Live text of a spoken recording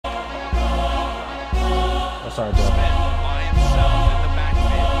sorry, bro.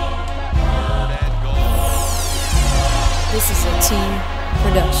 This is a team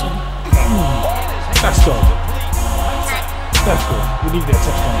production. Let's go. Let's go. We need that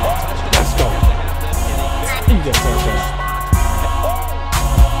touchdown. Let's go. We need that touchdown.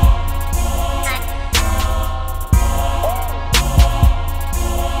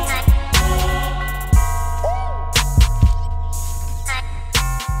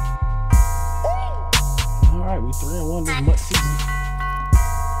 All right, we 3-1 this much season.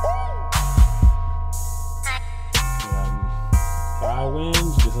 5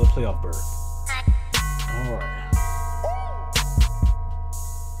 wins, just a playoff berth. All right.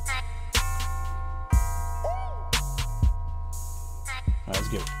 All right, let's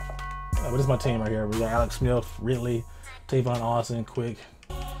get it. What is my team right here? We got Alex Smith, Ridley, Tavon Austin, Quick,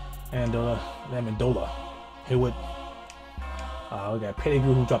 and Amendola. Hewitt. We got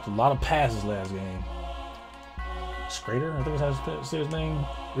Pettigrew, who dropped a lot of passes last game. Schrader, I think that's how to say his name.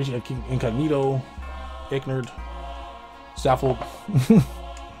 Richie Incognito, Icknard, Saffold,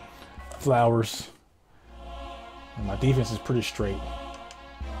 Flowers. And my defense is pretty straight.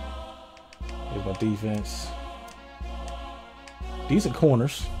 Here's my defense. Decent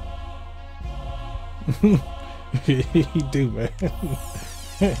corners. He do, man.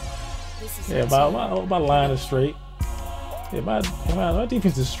 Yeah, my line is straight. Yeah, my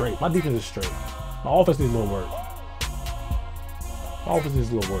defense is straight. My defense is straight. My offense needs a little work. My offense needs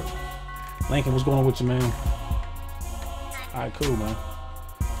a little work. Lincoln, what's going on with you, man? Alright, cool, man.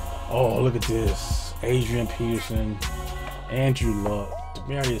 Oh, look at this. Adrian Peterson, Andrew Luck,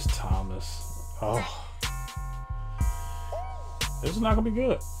 Demarius Thomas. Oh. This is not gonna be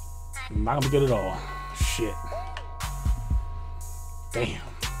good. Not gonna be good at all. Shit. Damn.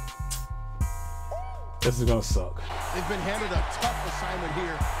 This is gonna suck. They've been handed a tough assignment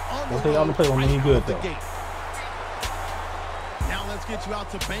here. On the play on me good though. Now let's get you out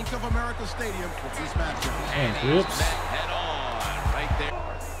to Bank of America Stadium with this matchup. And grips. Head on right there.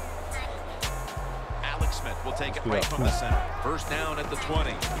 Alex Smith will take it right from the center. First down at the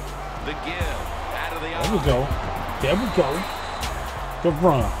 20. The give out of the eye. There we go. There we go. Good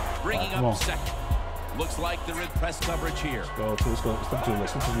run. Bringing up second. Looks like they're in press coverage here. Let's go. Switch to there.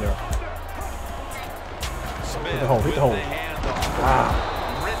 Smith hit the hole. Hit the hole.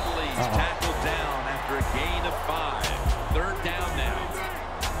 Ridley's tackled down after a gain of 5. Third down now.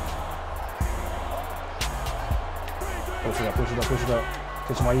 Push it up. Push it up. Push it up.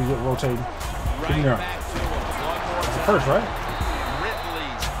 Catch him while you get rotating. Get in there. That's the first, right?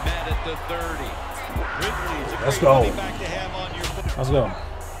 Ridley's met at the 30. Let's go. Let's go.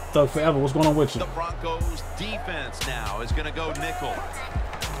 Thug forever. What's going on with you? The Broncos defense now is going to go nickel.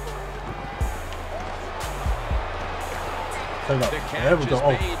 There we go.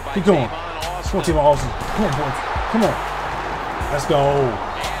 Oh, keep going. Come on, Tavon Austin. Come on, boy. Come on. Let's go.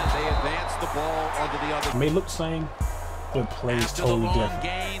 And they advance the ball onto the other. May look the same, but plays After totally the long different.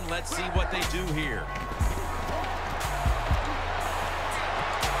 gain, let's see what they do here.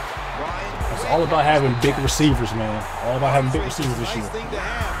 It's all about having big receivers, man. All about having big receivers this year.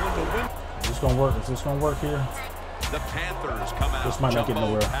 Is this gonna work? Is this gonna work here? The Panthers come out. This might not get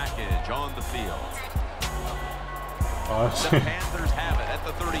nowhere. Package on the field. The Panthers have it at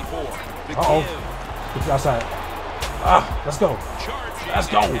the 34. The Get outside. Let's go. Let's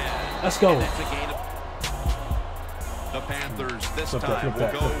go. Let's go. The Panthers this time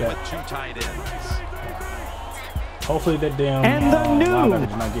will go with 2 tight ends. Hopefully that damn linebacker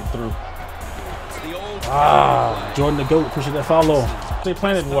does not get through. The Jordan the GOAT, appreciate that follow. They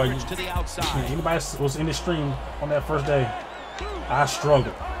planted boy. Anybody was in the stream on that first day, I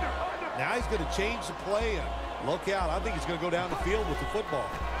struggled. Now he's going to change the play and look out. I think he's going to go down the field with the football.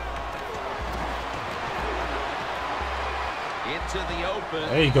 Into the open.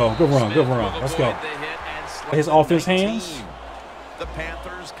 There you go. Good run. Good run. Let's go. His offense hands. The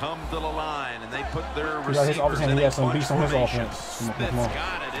Panthers come to the line and they put their receivers his offense hand. He has some beats on his offense. Smith's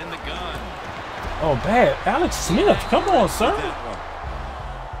got it in the gun. Oh, bad. Alex Smith. Come on, sir.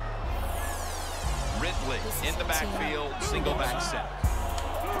 Ridley in the backfield. Single back set.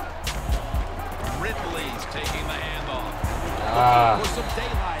 Ridley's taking the handoff. With some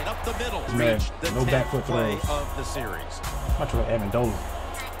daylight up the middle. Man, no backfoot throws. Of the series. I try Amendola.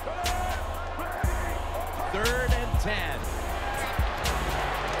 3rd and 10.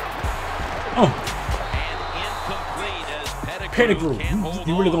 And incomplete as Pettigrew.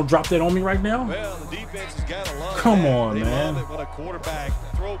 You really gonna drop that on me right now? Well, the defense has got to love Come that. on, they man. love it when a quarterback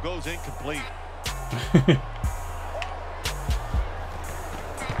throw goes incomplete.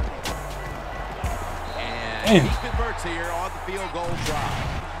 And he converts here on the field goal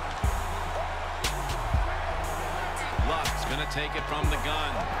drive. going to take it from the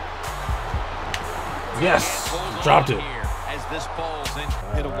gun. Yes. Dropped it. As this falls in.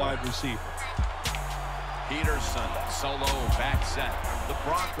 Hit a wide receiver. Peterson, solo back set. The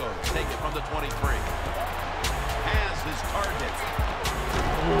Broncos take it from the 23. Has his target.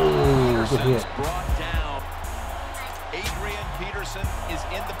 Ooh, good Peterson's hit. brought down. Adrian Peterson is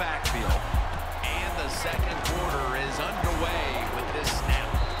in the backfield. And the second quarter is underway with this snap.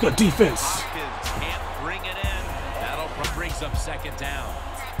 Good defense. Hopkins can't bring it in. That'll brings up second down.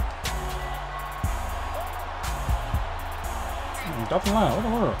 Drop the line. What the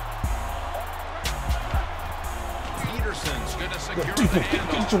world? Peterson's going to secure Good the defense.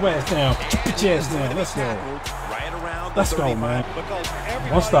 handoff. Get your ass down. Get your ass down. Let's go. Right around Let's go, man. Because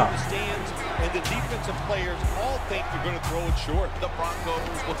everybody One stop. understands, and the defensive players all think you're going to throw it short. The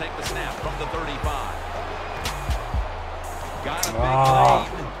Broncos will take the snap from the 35. Got a big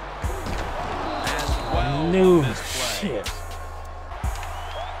lead as well New on this play. shit.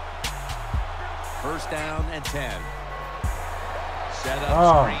 First down and 10. Set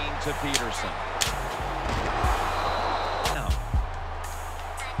up screen to Peterson. Now.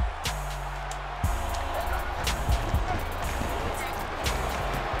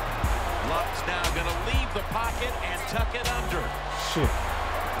 Luck's now going to leave the pocket and tuck it under. Shit.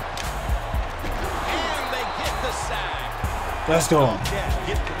 And they get the sack. Let's go. Yeah,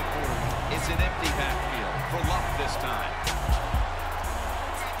 get to the quarterback. It's an empty backfield for Luck this time.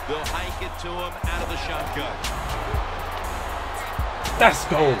 They'll hike it to him out of the shotgun. Let's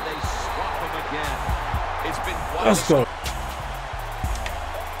go. And they swap him again. It's been quite Let's go.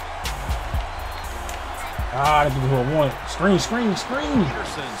 Ah, that's what I want. Screen.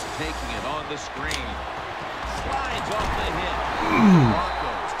 Peterson's taking it on the screen. Slides off the hit.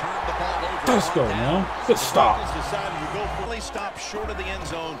 Broncos turn the ball over. Let's go, man. Good stop. Decided to go for Really stopped short of the end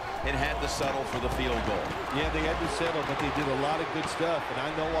zone and had to settle for the field goal. Yeah, they had to settle, but they did a lot of good stuff. And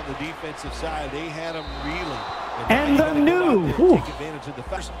I know on the defensive side, they had them reeling. And the new. Take advantage of the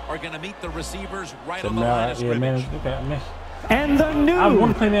first. Are going to meet the receivers right So on the line of yeah, scrimmage. man. Okay, man. And the new. I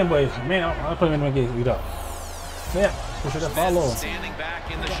want to play man, boys. Man, I play man when I get beat up. Yeah, push it up, follow. Smith standing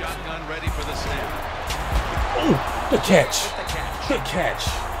back in the shotgun, ready for the snap. Oh, good catch. With the catch. Good catch.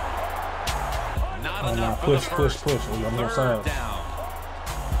 Not Oh, enough nah, for the push. first. Oh, you're on the Third outside. down.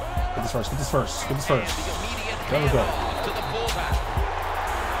 Get this first. And the immediate There we go. handoff to the fullback.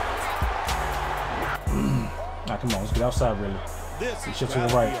 Nah, come on, let's get outside, really. This is Shift to the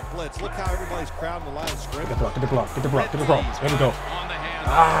gotta right. be a blitz. Look how everybody's crowding the line of scrimmage. Get the block. There we go. On the handoff.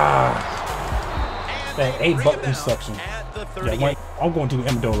 Ah, And that the 8-button rebound section. at the Yeah, 38. I'm going to the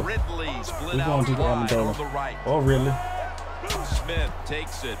Amendola. Ridley split We're out going to the wide Amendola. on the right. Oh, really? Smith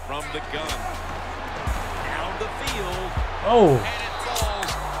takes it from the gun. Down the field. Oh, And it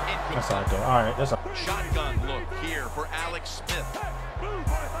falls incomplete. that's all right, though. All right, that's all right. Shotgun look here for Alex Smith.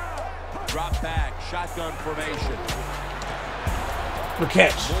 Drop back, shotgun formation. Good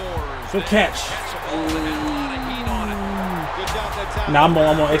catch. Moore's Good there. catch. Catch a ball that had a lot of heat on it. Good job that time. Now I'm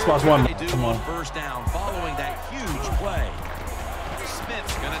on Xbox One. They do Come on on. first down following that huge play.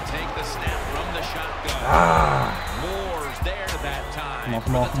 Smith's going to take the snap from the shotgun. Moore's there that time.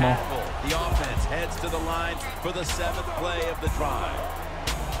 Come on. for the tackle. The offense heads to the line for the 7th play of the drive.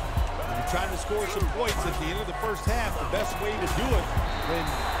 When you're trying to score some points at the end of the first half, the best way to do it when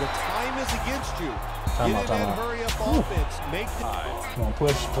the time is against you. Time Get out. in that hurry-up offense. Make the Come on,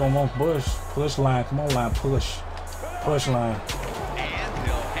 push. Come on, push. Push line. Come on, line. Push. Push line. And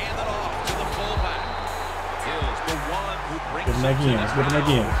he'll hand it off to the fullback. Hill's the one who brings Get him it to again. the Let's get him ground.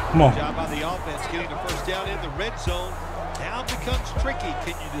 again. Come on. job by the offense getting the first down in the red zone. Now it becomes tricky.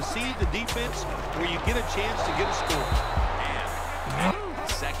 Can you deceive the defense where you get a chance to get a score? And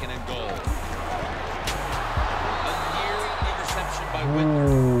 2nd and goal. A near interception by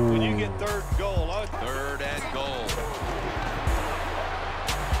Whitner. When you get 3rd and goal, 3rd and goal.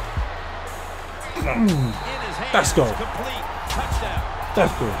 In his hands. Let's go. Complete. Touchdown.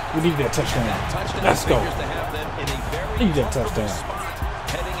 That's good. We need that touchdown. That touchdown Let's go. figures to have them in a very Need that comfortable touchdown. spot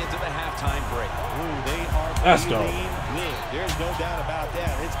heading into the halftime break. they are Let's go. feeling good. There's no doubt about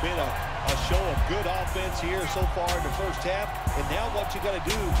that. It's been a show of good offense here so far in the first half. And now what you got to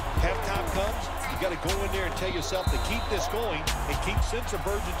do, halftime comes, you got to go in there and tell yourself to keep this going and keep sense of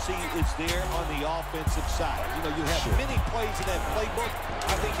urgency is there on the offensive side. You know, you have many plays in that playbook.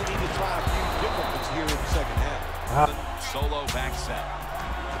 I think you need to try a few different ones here in the second half. Solo back set.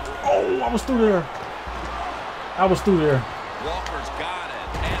 Oh, I was through there. Walker's got it.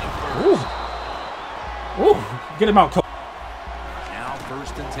 And a first. Ooh. Get him out, coach. Now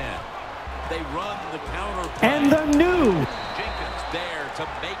 1st and 10. They run the counter play. And the new. Jenkins there to to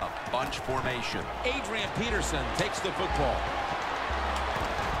make a bunch formation. Adrian Peterson takes the football.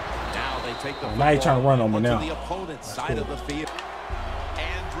 Now they take the football. Now you're trying to run on me now. To the opponent's side of the field.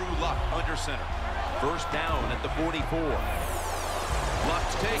 Andrew Luck under center. First down at the 44.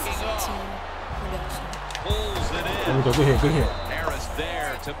 Luck's taking off. Pulls it in. There we go. Good hit. Good hit. Harris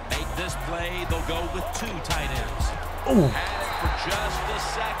there to make this play. They'll go with 2 tight ends. Ooh. Had it for just a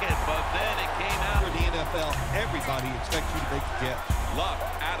second, but then it came out. For the NFL, everybody expects you to make the catch. Luck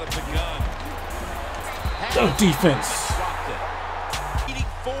out of the gun. Good defense. Dropped it. Needing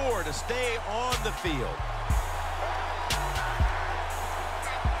 4 to stay on the field.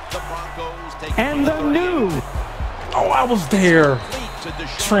 The Broncos take And the new. Oh, I was there.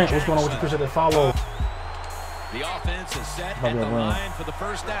 Trent, what's going on with the push that follow? The offense is set at the line for the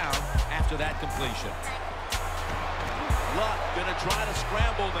first down after that completion. Luck gonna try to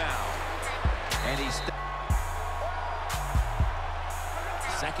scramble now. And he's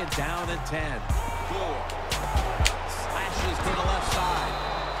second down and 10. Slashes to the left side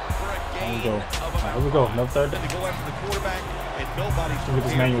for a gain of about. Here we go. Another third down. To go after the quarterback, and nobody's Look at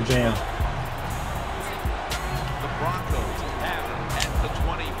this manual jam. The Broncos have him at the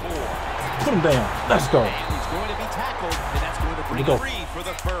 24. Put him down. Let's go. And he's going to be tackled, and that's going to bring 3 for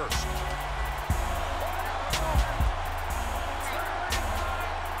the first.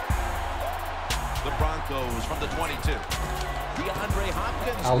 The Broncos from the 22. DeAndre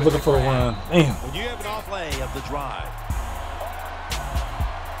Hopkins. I was looking for a run. Damn. When you have an off play of the drive.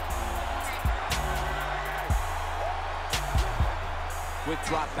 Quick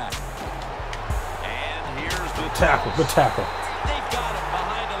drop back. And here's the Tackle. Good tackle. They've got him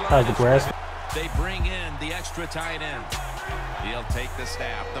behind the line. How's the grass? They bring in the extra tight end. He'll take the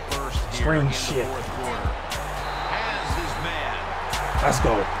snap. The first here Spring in the shit. fourth quarter. Has his man. Let's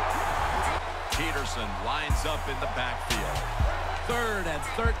go. Peterson lines up in the backfield. 3rd and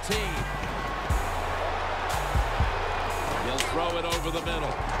 13. He'll throw it over the middle.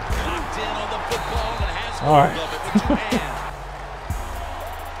 Locked in on the football and has All right. hold of it with 2 hands.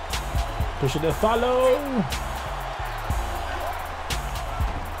 Push it to follow.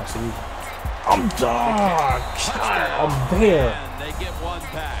 I see. I'm done. I'm there. And they get 1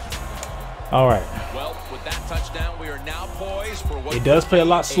 back. All right. Well, with that touchdown, we are now poised for what It does play a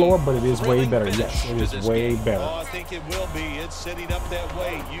lot slower, but it is way better. Yes, it is way better. Oh, I think it will be. It's setting up that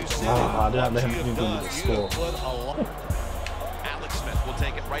way. You said I did not let him you do have done. the You score. have put a lot. Alex Smith will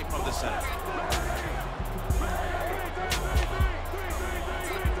take it right from the center.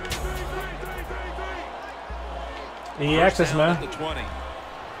 access, man. The 20.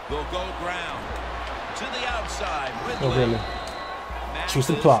 They'll go ground to the outside. Oh, really? Choose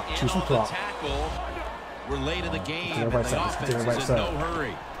some clock. Choose some clock. We're late in the game. To the right side. To the right side. No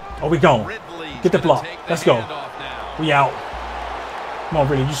hurry. Oh, we gone. Get the block. Let's go. We out. Come on,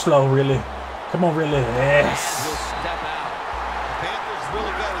 really. You slow, really. Come on, really. Yes.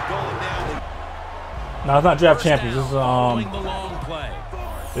 No, it's not draft champions. This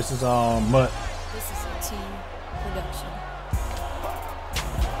is Mutt. This is a team production.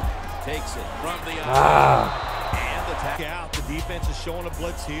 Takes it from the And the tack out. The defense is showing a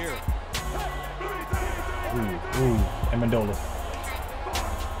blitz here. Ooh, Amendola.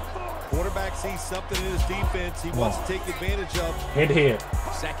 Quarterback sees something in his defense he wants to take advantage of. Head to head.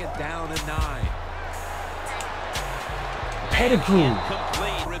 Second down and 9. Pettigrew.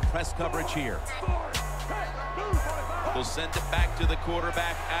 Complete with press coverage here. They'll send it back to the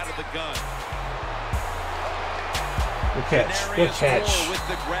quarterback out of the gun. Good catch. Good catch. With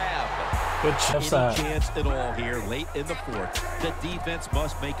the grab. Good catch. Any chance at all here late in the fourth. The defense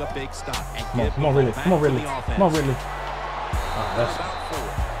must make a big stop and get Come on, really. Come on, really. Come on, really. About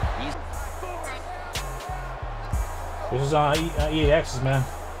 4. This is EA access, man.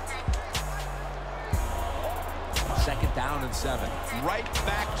 Second down and 7. Right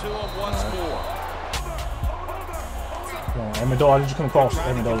back to him once more. Come on, Amendola. Did you come across?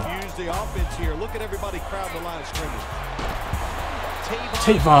 Amendola. Use the offense here. Look at everybody crowd the line of scrimmage.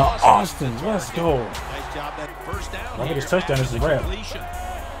 Tavon Austin. Let's go. Nice job. That first down. I get his touchdown. This is rap.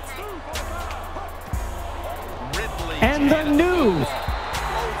 And the new.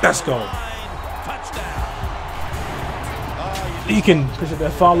 Let's go. He can push it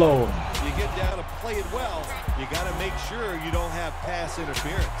that follow. You get down and play it well. You got to make sure you don't have pass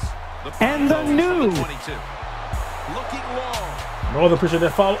interference. And the new. 22. Looking long. No other push it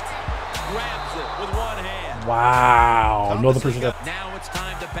that follow. Grabs it with one hand. Wow. No other push it that. Now it's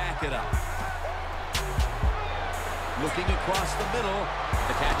time to back it up. Looking across the middle.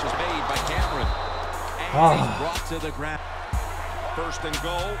 The catch is made by Cameron. And he's brought to the ground. First and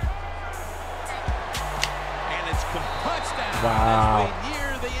goal. And it's Touchdown. Wow. As we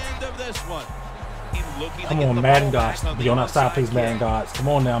near the end of this one. Come on, Madden gods. Be on that side, please, Madden gods. Come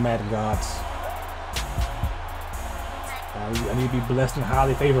on now, Madden gods. I need to be blessed and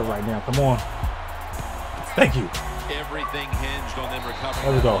highly favored right now. Come on. Thank you. Everything hinged on them recovering.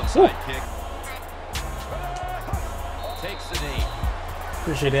 There we go. Onside kick. Takes the knee.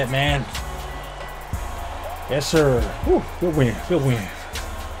 Appreciate that, man. Yes, sir. Whew, good win. Good win.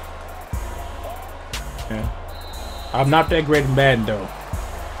 Yeah. I'm not that great in Madden, though.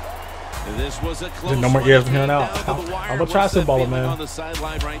 This was a close no more ears from here on out. I'm gonna try some baller, man. On the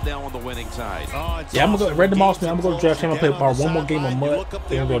sideline right now on the winning side. Yeah, I'm gonna go. Red the Moss, man. I'm gonna go Jeff Champions. Play about one more game of mud.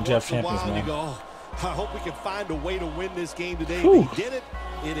 Then we'll go Jeff Champions, man. I hope we can find a way to win this game today. Whew. They did it.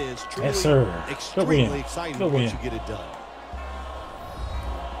 It is truly Yes, sir. extremely exciting Good once win. you get it done.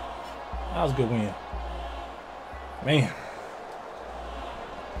 That was a good win, man.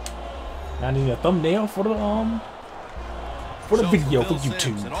 I need a thumbnail for the video for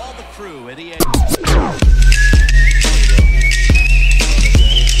YouTube. And all the crew at EA.